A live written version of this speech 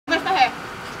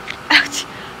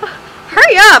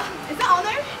Hurry up! Is that on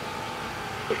there?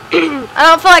 I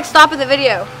don't feel like stopping the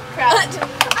video. Crap. I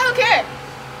don't care.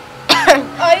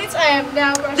 Audience, I am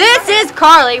now brushing This my hair. is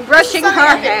Carly brushing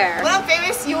her When hair. I'm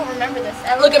famous, you won't remember this.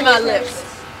 Look at my lips.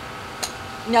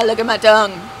 Now look at my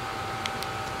tongue.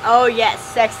 Oh yes,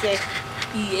 sexy.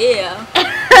 Yeah.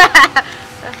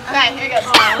 Okay, here goes.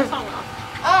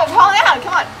 Oh, calm down,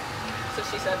 come on. That's what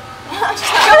she said. Come on,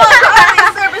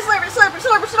 Slurp it, slurp it, slurp it,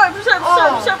 slurp it, slurp it, slurp it, slurp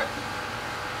it, slurp it.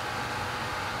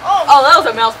 Oh. Oh, that was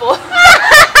a mouthful.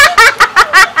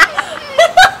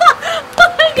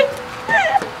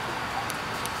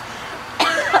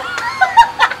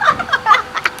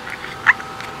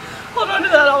 Hold on to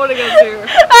that, I want to go too.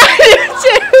 I do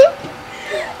too.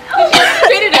 Did you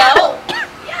spit it out?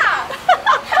 Yeah.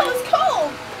 That was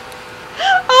cold.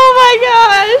 Oh my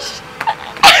gosh.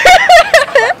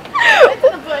 It's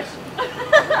in the bush.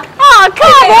 Oh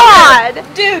come on.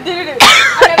 Dude. I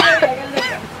gotta do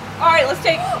it. Alright, let's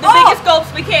take the biggest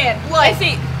gulps we can. Let's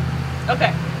see.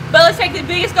 Okay. But let's take the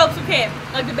biggest gulps we can.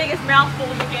 Like the biggest mouthful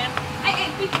we can. Hey,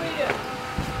 Pete, what are you doing?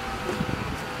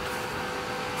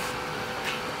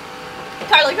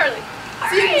 Carly.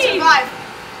 So you can survive.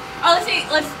 Oh, let's see.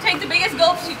 Let's take the biggest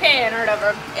gulps you can or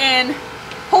whatever. And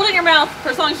hold it in your mouth for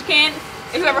as long as you can.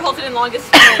 And whoever holds it in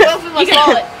longest. Both of us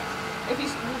swallow it. If you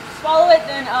swallow it,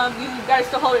 then you guys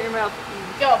still hold it in your mouth.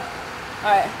 Go.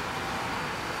 Alright.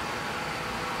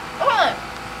 Come on.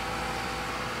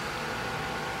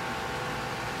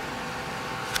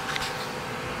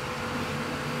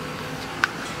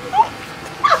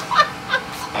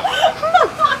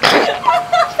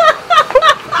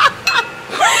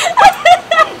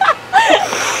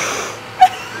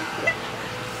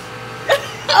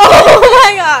 Oh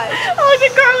my gosh. Look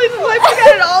at Carly's lips. We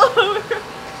got it all over.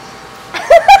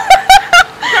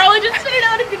 Carly, just spit it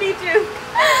out if you need to.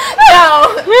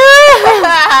 No.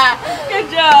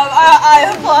 Good job.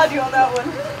 I applaud you on that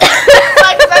one.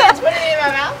 Like, I didn't put it in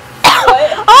my mouth.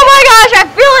 Oh my gosh, I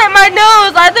feel it in my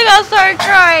nose. I think I'll start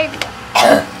crying.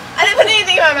 I didn't put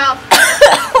anything in my mouth.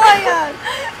 Oh my god.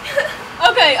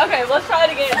 Okay, let's try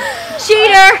it again.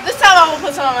 Cheater. This time I won't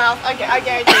put some in my mouth. Okay, I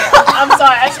guarantee you. I'm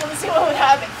sorry. I just want to see what would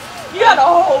happen. You had a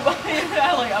whole bite. I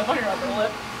had like a butter on your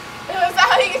lip. Is that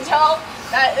how you can tell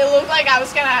that it looked like I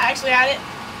was gonna actually add it?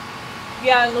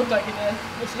 Yeah, it looked like it did.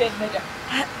 Which it did, didn't it?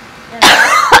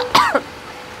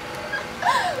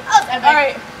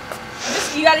 Alright.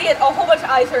 You gotta get a whole bunch of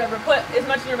ice or whatever. Put as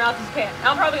much in your mouth as you can.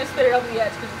 I'm probably gonna spit it over the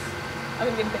edge because I'm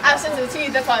gonna get a big I have sensitive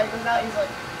teeth. That's why it goes out easily.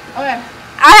 Okay.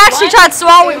 I actually tried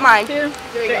swallowing mine. 2,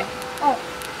 There you go. Oh.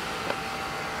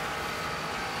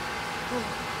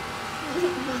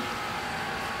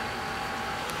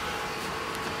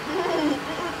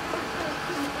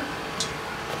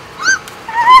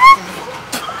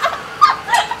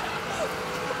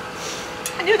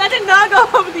 Dude, that did not go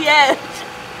over the edge.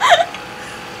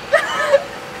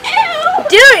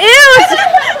 Dude, ew.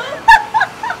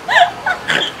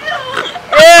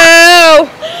 Ew.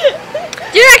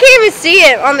 Dude, I can't even see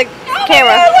it on the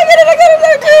camera. I got it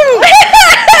there too.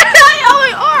 Oh,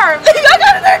 my arm. I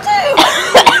got it there too.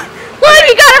 Look,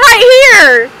 you got it right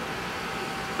here.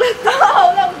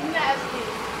 Oh, that was nasty.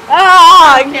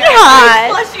 Oh,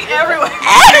 God. Slushy everywhere.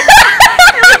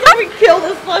 We killed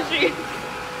the slushy.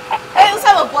 Hey, let's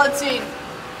have a blood scene.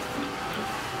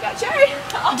 Got cherry.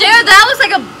 Dude, that was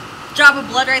like a drop of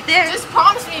blood right there. Just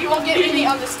promise me you won't get anything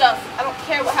on this stuff. I don't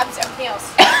care what happens to everything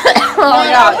else. Oh,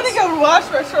 I'm God. gonna go wash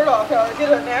my shirt off.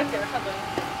 Get a napkin or something.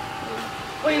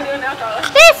 What are you doing now, Carly?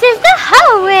 This is the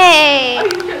hallway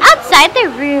outside the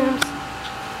rooms.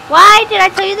 Why did I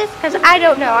tell you this? Because I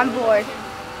don't know. I'm bored.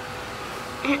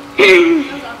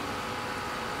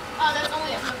 Oh, that's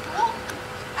only a middle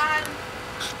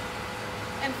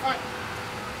and front.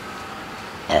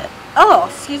 Oh,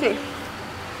 excuse me.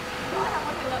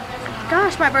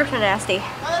 Gosh, my burps are nasty.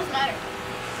 What does it matter?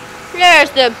 There's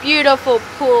the beautiful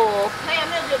pool. Hey, I'm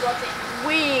gonna do a blood scene.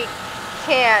 We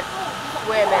can't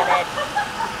swim in it.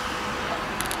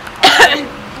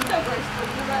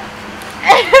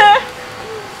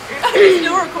 Are you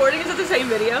still recording? Is it the same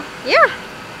video? Yeah.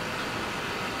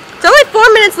 It's only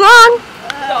 4 minutes long.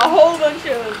 A whole bunch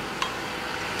of.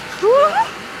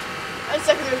 I'm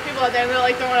stuck with those people out there and they're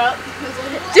like throwing up.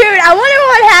 Dude, I wonder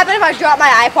what would happen if I dropped my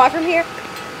iPod from here.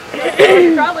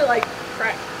 Probably like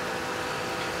crack.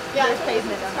 Yeah, There's it's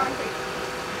pavement it's down there. concrete.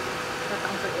 Or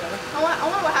concrete, whatever. I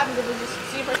wonder what happens if we just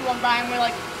see a person walk by and we're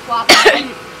like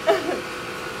flopping.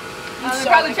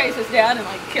 They'd probably chase us down and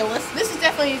like kill us. This is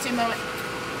definitely a YouTube moment.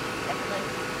 Definitely.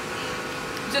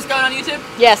 Just going on YouTube?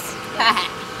 Yes.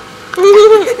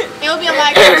 It will be on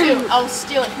my account too. I'll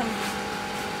steal it from you.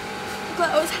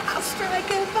 close, I'll strike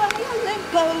a violent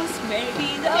pose.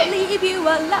 Maybe they'll leave you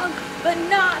alone, but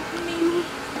not me.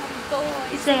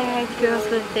 Boys and girls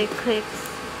with their clicks.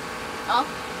 Oh.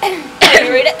 Can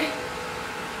you read it?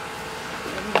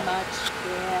 Much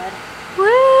good.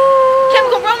 Woo!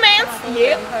 Chemical Romance.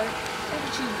 Yep.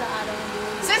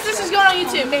 Since this is going on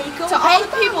YouTube, to all the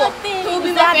people who will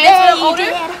be my fans when I'm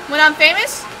older, when I'm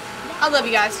famous, I love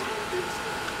you guys.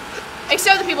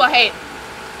 Except the people I hate.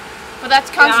 But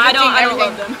that's contradicting I don't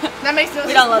everything. love them. That makes no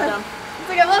sense. We don't love them. It's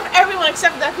like I love everyone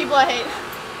except the people I hate.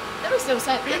 That makes no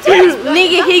sense.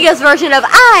 Nigga Higa's version of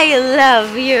I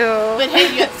love you. But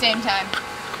hate you at the same time.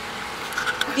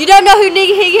 You don't know who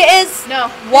Nigga Higa is? No.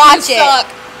 Watch You it. suck.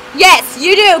 Yes,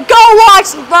 you do. Go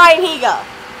watch Brian Higa.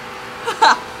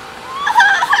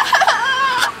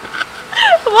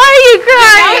 Why are you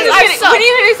crying? We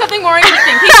need to do something more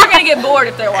interesting. People are gonna get bored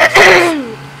if they're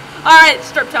watching. All right,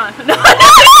 strip time.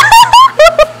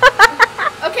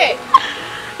 Okay.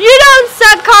 You don't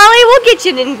suck, Carly. We'll get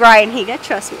you in Brian Higa.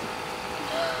 Trust me.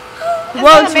 Is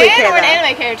that a man or an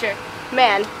anime character?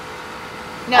 Man.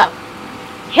 No.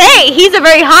 Hey, he's a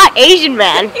very hot Asian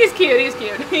man. He's cute. He's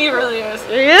cute. He really is.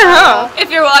 Yeah. If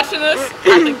you're watching this,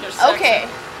 I think you're sexy. Okay.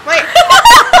 Wait.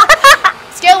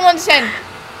 Scale of 1 to 10.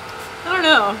 I don't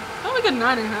know. I'm like a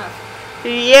 9.5.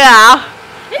 Yeah.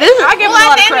 I give him a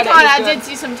lot of credit. I He's did good.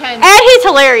 see some 10s. And he's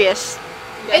hilarious.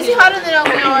 Yeah, Is he hotter than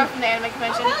Eleanor from the anime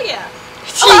convention? Oh, hell yeah.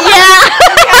 Yeah.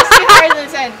 He has to be higher than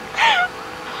a 10.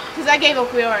 Because I gave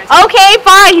Okuiora a 10. Okay,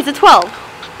 fine. He's a 12.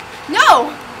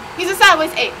 No! He's a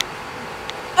sideways 8.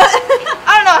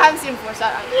 I don't know. I haven't seen him before. So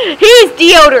He's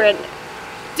deodorant.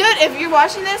 dude, if you're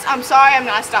watching this, I'm sorry. I'm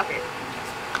not a stalker.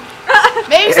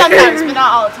 Maybe sometimes, but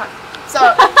not all the time. So,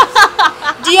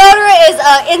 Deodorant is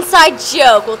an inside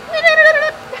joke with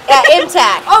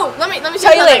MTAC. oh, let me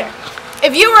Tell you later.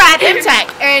 If you were at MTAC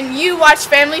and you watched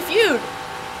Family Feud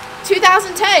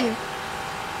 2010,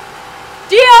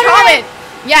 Deodorant. comment.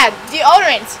 Yeah,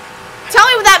 deodorant. Tell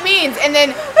me what that means, and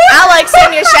then I'll like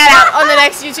send you a shout out on the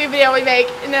next YouTube video we make,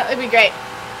 and it'll be great.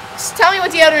 Just tell me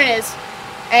what deodorant is,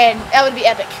 and that would be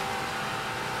epic.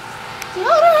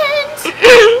 Deodorant.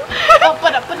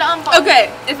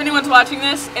 Okay, if anyone's watching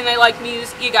this and they like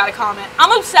Muse, you gotta comment.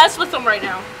 I'm obsessed with them right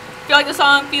now. If you like the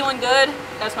song "Feeling Good,"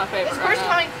 that's my favorite. Is right person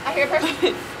now. coming? I hear a person.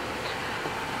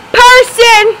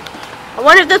 Person. I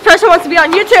wonder if this person wants to be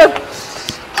on YouTube.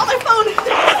 Oh, my phone.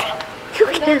 Who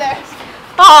It's cares? there.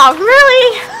 Oh,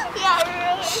 really? Yeah,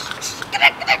 really.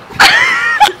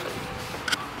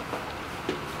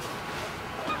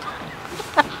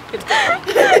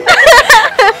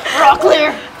 We're all clear.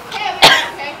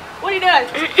 Okay. What are you doing?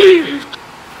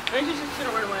 Maybe you just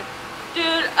gonna run away.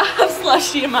 Dude, I have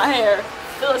slushy in my hair.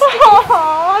 Feel sticky.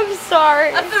 Oh, I'm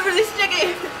sorry. I feel really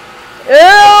sticky.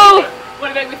 Ew.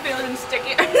 Wanna make me feel even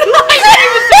stickier? I can't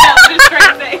even say that with a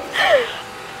straight face.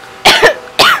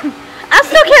 I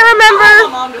still can't My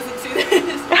remember. mom doesn't see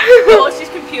this. Oh, she's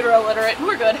computer illiterate.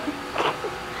 We're good.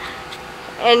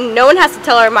 And no one has to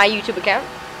tell her my YouTube account.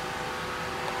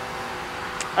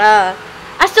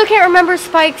 I still can't remember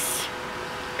Spike's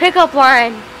pickup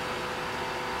line.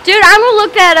 Dude, I'm gonna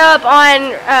look that up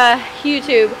on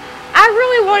YouTube. I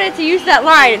really wanted to use that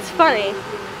line. It's funny.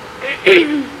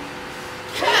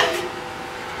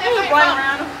 Run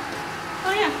around.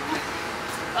 Oh yeah.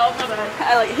 Oh my bad.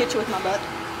 I like hit you with my butt.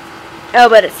 Oh,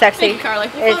 but it's sexy. Thank you,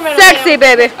 Carly. It's sexy,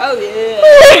 baby. Oh yeah.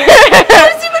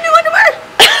 Wanna see my new underwear?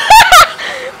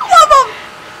 Love them.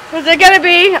 Is it gonna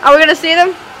be? Are we gonna see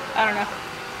them? I don't know.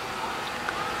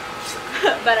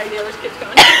 Bad idea. There's kids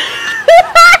coming.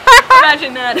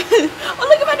 Imagine that. Oh,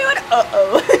 look at my new one.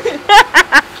 Uh-oh.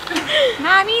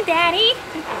 Mommy, Daddy.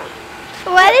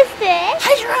 What is this?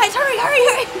 Hide your eyes. Hurry, hurry,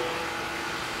 hurry.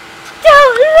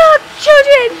 Don't look,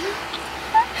 children.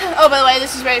 Oh, by the way,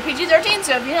 this is rated PG-13,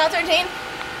 so if you're not 13,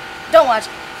 don't watch.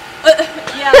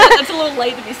 Yeah, that's a little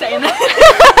late to be saying that.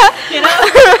 You know?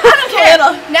 I don't care.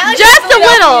 Now it's Just a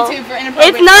delete off little. YouTube for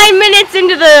inappropriate It's 9 minutes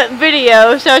into the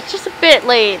video, so it's just a bit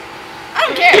late. I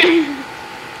don't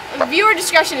care. Viewer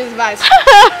discretion is advised.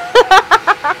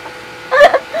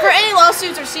 For any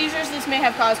lawsuits or seizures this may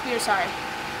have caused, we are sorry.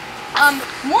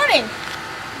 Warning.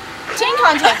 Teen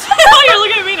content. Oh, you're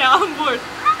looking at me now. I'm bored.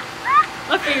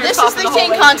 My fingers This is popping the whole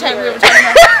teen way content through we were it. talking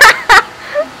about.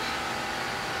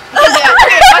 Okay,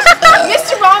 watch this.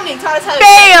 Mr. Romney taught us how to do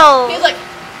that. Fail. He was like,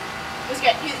 it was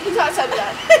good. He taught us how to do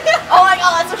that. Oh my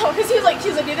god, that's so cool. Because he was like,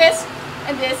 do this,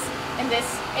 and this, and this,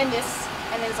 and this,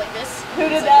 and then it's like this. Who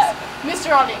It's did like that? this.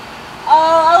 Mr. Romney.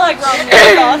 Oh, I like Romney.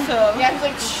 That's awesome. Yeah, he's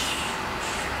like, shh.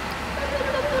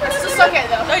 I still suck at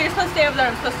it though. No, you're supposed to stay over there.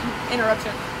 I'm supposed to interrupt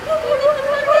you.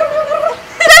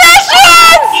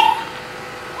 Delicious!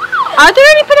 Are there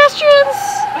any pedestrians?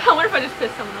 I wonder if I just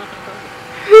pissed someone off.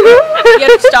 You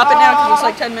have to stop it now because it's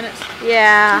like 10 minutes.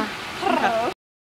 Yeah. Okay.